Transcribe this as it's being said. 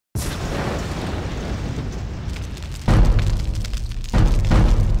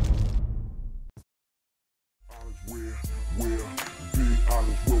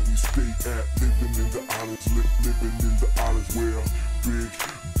at. Living in the islands, living in the islands where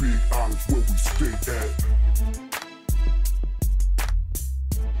big islands where we stay at.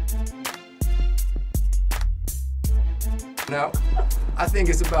 Now, I think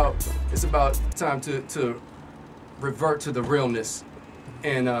it's about time to revert to the realness.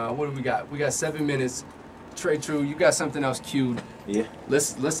 And what do we got? We got 7 minutes. Tre Tru, you got something else queued. Yeah.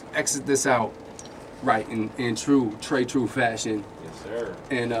 Let's exit this out right in true Tre Tru fashion. Yes, sir.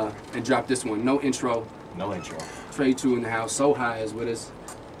 And drop this one. No intro. No intro. Tre Tru in the house. SOHI is with us.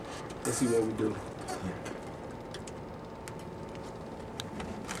 Let's see what we do.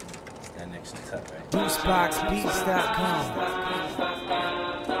 That next to tuck, right? BoostboxBeats.com.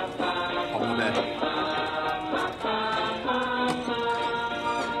 Oh, my bad.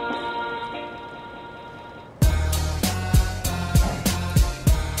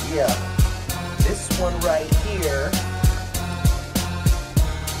 Yeah, this one right here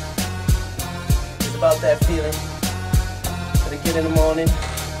is about that feeling that I get in the morning.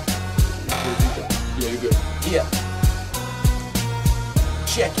 Yeah, you're good. Yeah.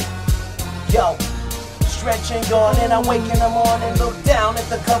 Check it. Yo. Stretching, yawning, I wake in the morning, look down at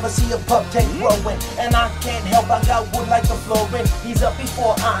the cover, see a pup tank growing, and I can't help, I got wood like the flooring. He's up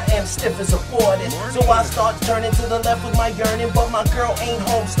before I am, stiff as a boarding. So I start turning to the left with my yearning, but my girl ain't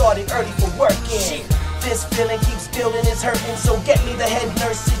home, started early for working. This feeling keeps building, it's hurting, so get me the head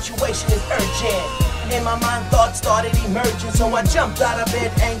nurse, situation is urgent. In my mind, thoughts started emerging, so I jumped out of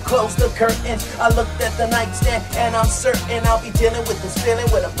bed and closed the curtains. I looked at the nightstand, and I'm certain I'll be dealing with this feeling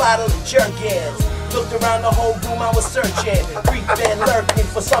with a bottle of Jergens. Looked around the whole room, I was searching, creeping, lurking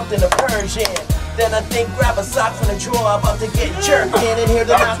for something to purge in. Then I think, grab a sock from the drawer, I'm about to get jerked in and hear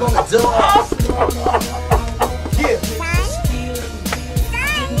the knock on the door. Yeah.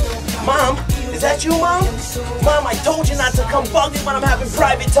 Mom, is that you, Mom? Mom, I told you not to come bug me when I'm having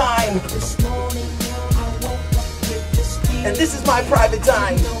private time. And this is my private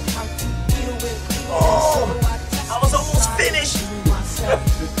time. Oh, I was almost finished.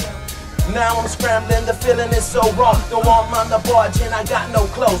 Now I'm scrambling, the feeling is so wrong. Don't want mom to barge in, I got no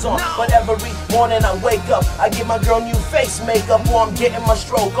clothes on. But every morning I wake up, I give my girl new face makeup or I'm getting my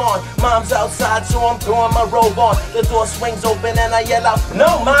stroke on. Mom's outside, so I'm throwing my robe on. The door swings open and I yell out,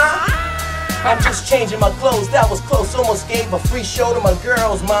 "No, Mom!" I'm just changing my clothes, that was close. Almost gave a free show to my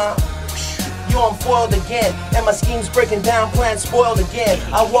girls, Mom. Yo, I'm foiled again, and my scheme's breaking down, plans spoiled again.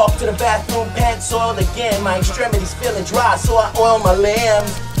 I walk to the bathroom, pants soiled again. My extremities feeling dry, so I oil my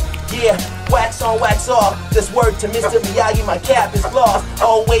limbs. Yeah, wax on, wax off. This word to Mr. Miyagi, my cap is lost.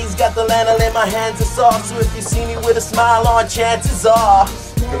 Always got the lanolin, my hands are soft. So if you see me with a smile on, chances are,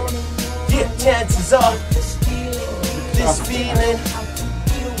 yeah, chances are, this feeling,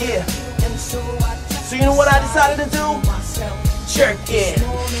 yeah. So you know what I decided to do? Jerk it.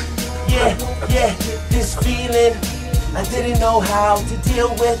 Yeah, yeah, this feeling I didn't know how to deal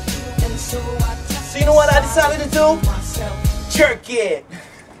with. So you know what I decided to do? Jerk it.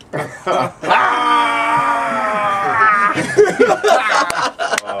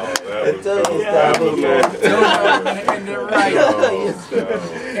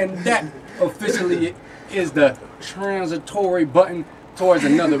 And that officially is the transitory button towards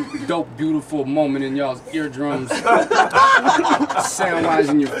another dope, beautiful moment in y'all's eardrums, sound-wise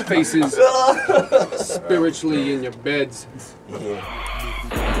in your faces, spiritually in your beds. Yeah.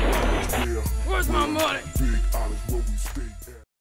 Where's my money?